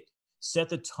think it set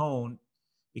the tone,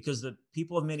 because the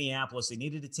people of Minneapolis, they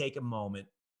needed to take a moment,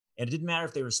 and it didn't matter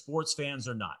if they were sports fans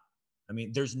or not. I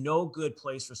mean, there's no good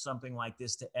place for something like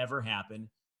this to ever happen.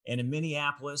 And in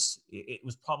Minneapolis, it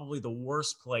was probably the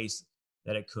worst place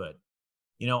that it could.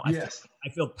 I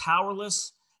feel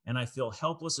powerless and I feel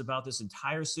helpless about this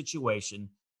entire situation.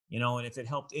 And if it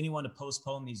helped anyone to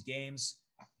postpone these games,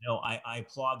 I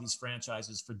applaud these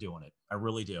franchises for doing it. I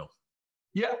really do.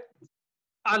 Yeah.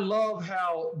 I love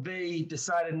how they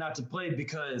decided not to play,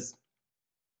 because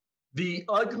the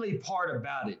ugly part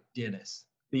about it, Dennis,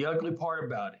 the ugly part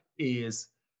about it is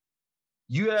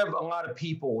you have a lot of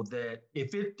people that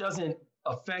if it doesn't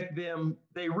affect them,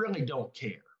 they really don't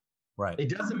care. Right. It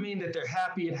doesn't mean that they're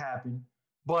happy it happened,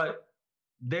 but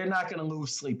they're not going to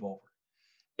lose sleep over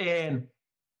it. And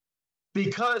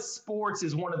because sports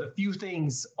is one of the few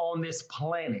things on this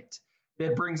planet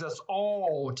that brings us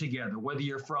all together, whether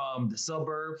you're from the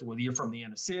suburbs, whether you're from the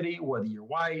inner city, whether you're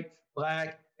white,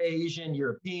 Black, Asian,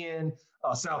 European,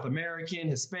 South American,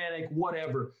 Hispanic,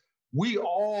 whatever, we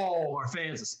all are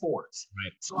fans of sports.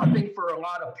 Right. So I think for a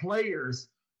lot of players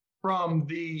from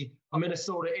the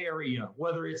Minnesota area,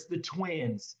 whether it's the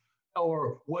Twins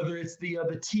or whether it's the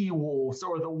T-Wolves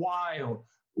or the Wild,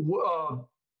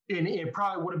 and it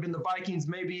probably would have been the Vikings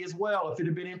maybe as well if it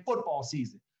had been in football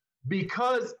season.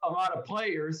 Because a lot of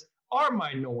players are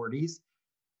minorities,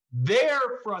 their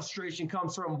frustration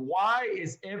comes from, why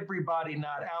is everybody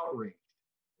not outraged?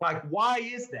 Like, why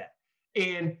is that?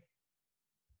 And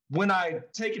when I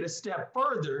take it a step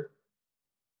further,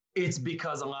 it's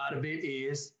because a lot of it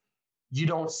is you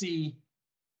don't see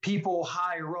people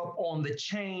higher up on the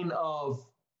chain of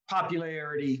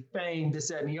popularity, fame, this,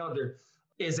 that, and the other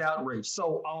is outraged.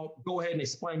 So I'll go ahead and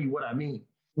explain to you what I mean.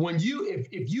 When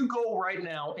if you go right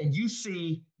now and you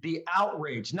see the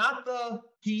outrage, not the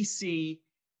PC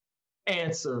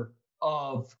answer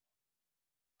of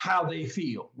how they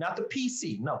feel, not the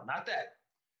PC, no, not that.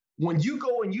 When you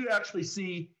go and you actually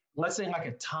see, let's say like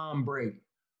a Tom Brady,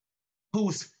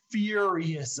 who's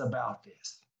furious about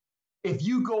this. If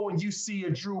you go and you see a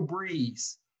Drew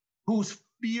Brees, who's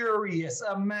furious,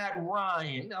 a Matt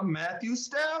Ryan, a Matthew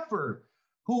Stafford,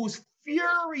 who's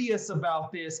furious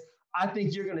about this, I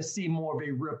think you're going to see more of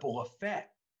a ripple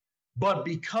effect. But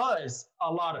because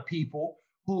a lot of people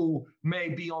who may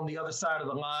be on the other side of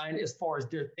the line as far as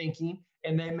their thinking,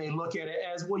 and they may look at it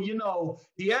as, well,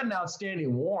 he had an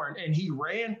outstanding warrant and he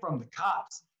ran from the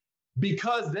cops,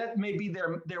 because that may be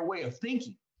their way of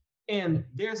thinking. And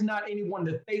there's not anyone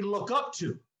that they look up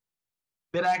to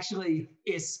that actually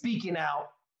is speaking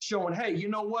out, showing, hey, you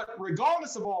know what,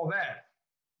 regardless of all that,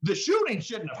 the shooting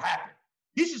shouldn't have happened.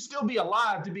 He should still be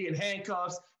alive to be in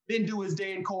handcuffs, then do his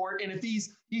day in court. And if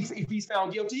he's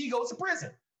found guilty, he goes to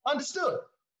prison. Understood.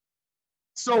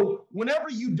 So whenever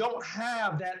you don't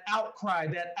have that outcry,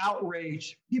 that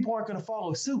outrage, people aren't going to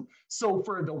follow suit. So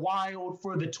for the Wild,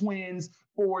 for the Twins,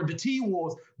 for the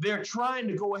T-Wolves, they're trying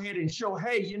to go ahead and show,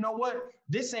 hey, you know what?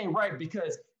 This ain't right,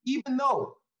 because even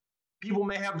though people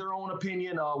may have their own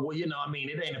opinion of, well,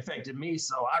 it ain't affected me,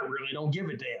 so I really don't give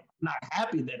a damn. I'm not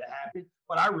happy that it happened,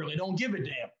 but I really don't give a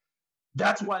damn.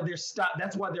 That's why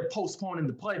they're postponing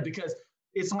the play, because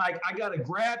it's like, I got to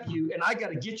grab you and I got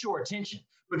to get your attention,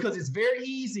 because it's very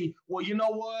easy. Well, you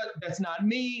know what? That's not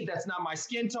me. That's not my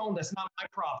skin tone. That's not my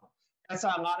problem. That's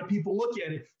how a lot of people look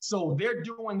at it. So they're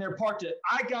doing their part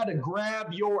I got to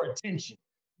grab your attention,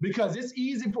 because it's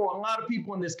easy for a lot of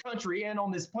people in this country and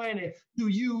on this planet to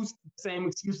use the same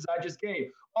excuses I just gave.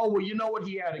 Oh, well, you know what?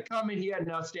 He had it coming. He had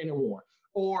an outstanding warrant.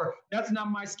 Or that's not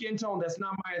my skin tone. That's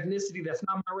not my ethnicity. That's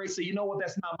not my race. So you know what?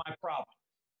 That's not my problem.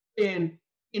 And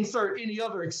insert any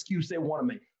other excuse they want to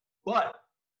make. But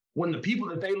when the people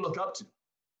that they look up to,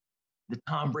 the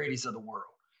Tom Brady's of the world,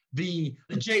 the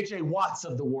J.J. Watts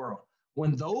of the world,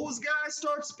 when those guys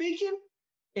start speaking,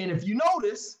 and if you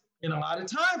notice, in a lot of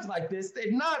times like this,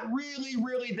 they're not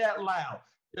really that loud.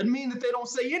 Doesn't mean that they don't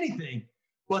say anything,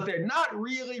 but they're not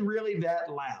really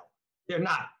that loud. They're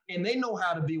not. And they know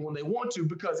how to be when they want to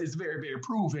because it's very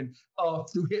proven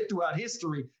throughout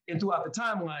history and throughout the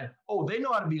timeline. Oh, they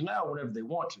know how to be loud whenever they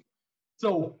want to.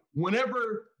 So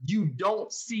whenever you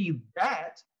don't see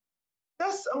that,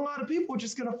 that's a lot of people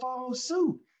just going to follow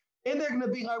suit. And they're going to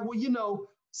be like, well,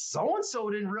 so-and-so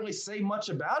didn't really say much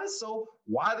about it, so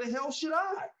why the hell should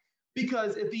I?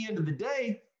 Because at the end of the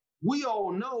day, we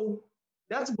all know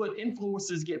that's what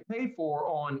influencers get paid for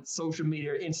on social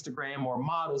media, Instagram, or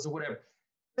models or whatever.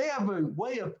 They have a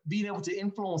way of being able to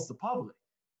influence the public.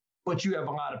 But you have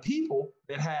a lot of people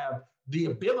that have the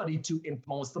ability to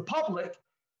influence the public,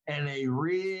 and they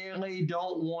really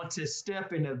don't want to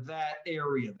step into that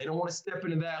area. They don't want to step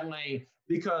into that lane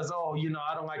because,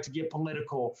 I don't like to get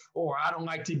political, or I don't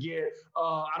like to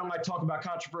talk about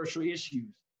controversial issues.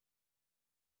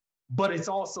 But it's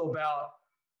also about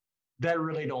that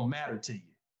really don't matter to you.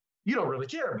 You don't really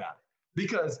care about it,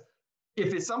 because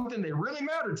if it's something that really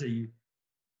mattered to you,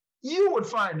 you would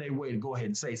find a way to go ahead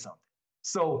and say something.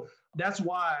 So that's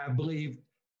why I believe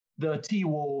the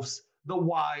T-Wolves, the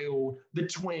Wild, the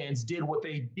Twins did what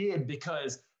they did,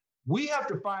 because we have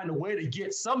to find a way to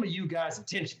get some of you guys'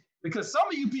 attention. Because some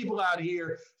of you people out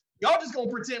here, y'all just gonna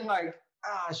pretend like,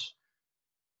 gosh,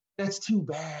 that's too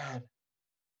bad.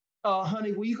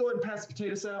 Honey, will you go ahead and pass the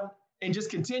potato salad? And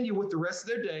just continue with the rest of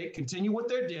their day, continue with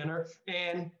their dinner,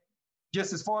 and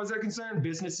just as far as they're concerned,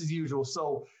 business as usual.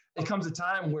 So it comes a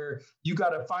time where you got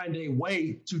to find a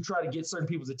way to try to get certain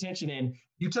people's attention, and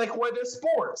you take away their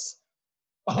sports.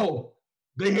 Oh,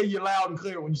 they hear you loud and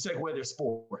clear when you take away their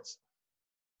sports.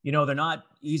 They're not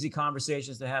easy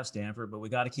conversations to have, Stanford, but we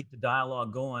got to keep the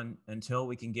dialogue going until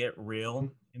we can get real,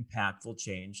 impactful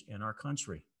change in our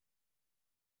country.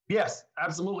 Yes,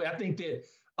 absolutely. I think that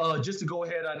just to go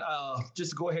ahead and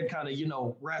kind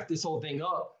of, wrap this whole thing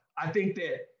up, I think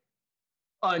that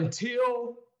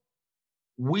until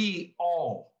we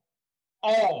all,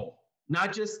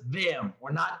 not just them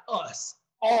or not us,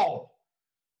 all,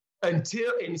 and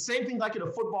the same thing like in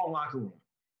a football locker room.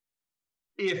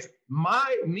 If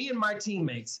me and my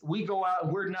teammates, we go out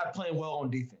and we're not playing well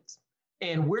on defense,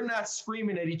 and we're not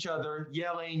screaming at each other,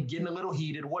 yelling, getting a little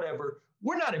heated, whatever,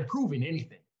 we're not improving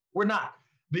anything. We're not.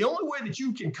 The only way that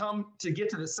you can come to get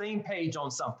to the same page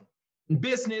on something, in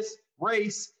business,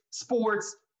 race,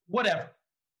 sports, whatever,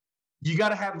 you got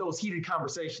to have those heated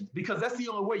conversations, because that's the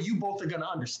only way you both are going to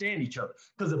understand each other.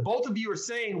 Because if both of you are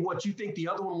saying what you think the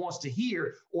other one wants to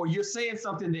hear, or you're saying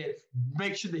something that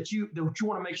makes sure that you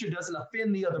want to make sure doesn't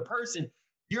offend the other person,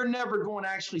 you're never going to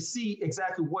actually see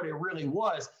exactly what it really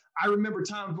was. I remember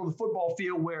times on the football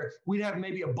field where we'd have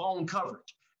maybe a blown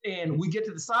coverage, and we get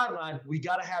to the sideline, we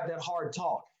got to have that hard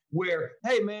talk where,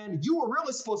 hey man, you were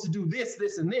really supposed to do this,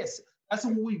 this, and this. That's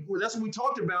what we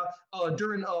talked about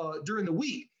during the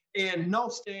week. And no,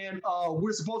 Stan,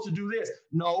 we're supposed to do this.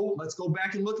 No, let's go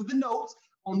back and look at the notes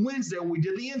on Wednesday when we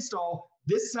did the install.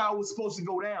 This is how it was supposed to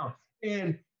go down.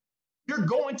 And you're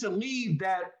going to leave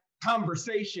that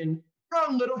conversation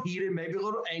a little heated, maybe a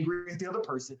little angry at the other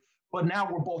person, but now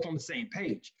we're both on the same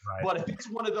page. Right. But if it's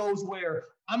one of those where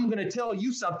I'm going to tell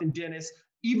you something, Dennis,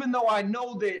 even though I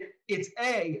know that it's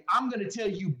A, I'm going to tell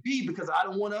you B because I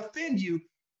don't want to offend you.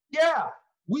 Yeah,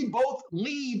 we both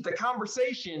leave the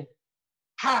conversation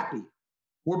happy.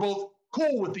 We're both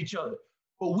cool with each other,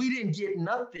 but we didn't get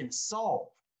nothing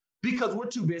solved because we're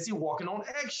too busy walking on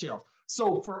eggshells.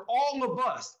 So for all of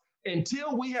us,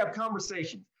 until we have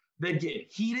conversations that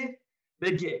get heated,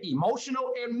 that get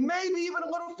emotional, and maybe even a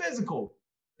little physical,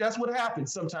 that's what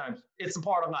happens sometimes. It's a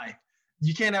part of life.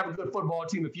 You can't have a good football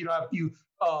team if you don't have a few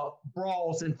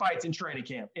brawls and fights in training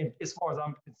camp, and as far as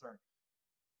I'm concerned.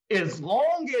 As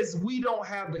long as we don't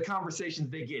have the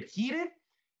conversations that get heated,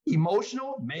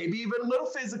 emotional, maybe even a little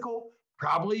physical,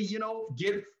 probably,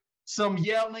 get some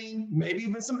yelling, maybe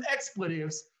even some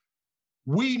expletives,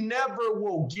 we never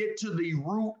will get to the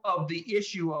root of the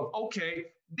issue of, okay,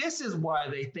 this is why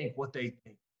they think what they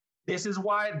think. This is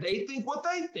why they think what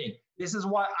they think. This is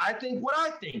why I think what I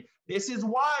think. This is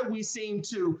why we seem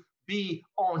to be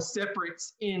on separate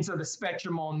ends of the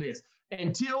spectrum on this.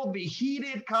 Until the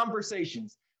heated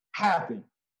conversations happen,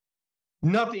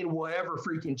 nothing will ever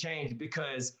freaking change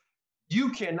because you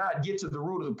cannot get to the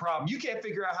root of the problem. You can't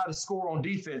figure out how to score on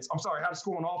offense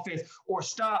or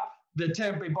stop the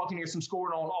Tampa Bay Buccaneers from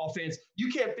scoring on offense.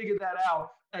 You can't figure that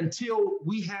out until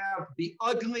we have the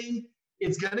ugly.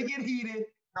 It's going to get heated.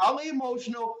 probably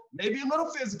emotional, maybe a little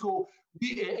physical.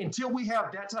 Until we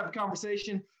have that type of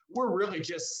conversation, we're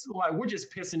just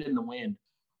pissing in the wind.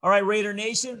 All right, Raider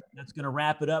Nation, that's going to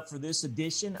wrap it up for this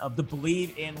edition of the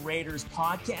Believe in Raiders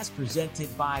podcast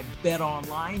presented by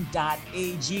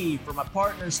betonline.ag. For my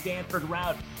partner, Stanford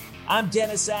Routt, I'm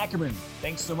Dennis Ackerman.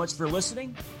 Thanks so much for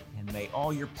listening, and may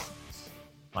all your pets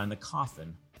find the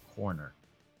coffin corner.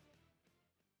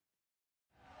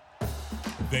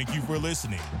 Thank you for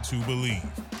listening to Believe.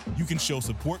 You can show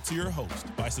support to your host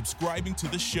by subscribing to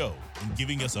the show and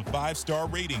giving us a 5-star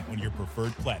rating on your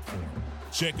preferred platform.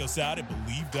 Check us out at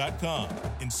Believe.com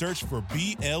and search for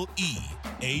BLEAV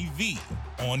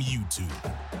on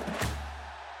YouTube.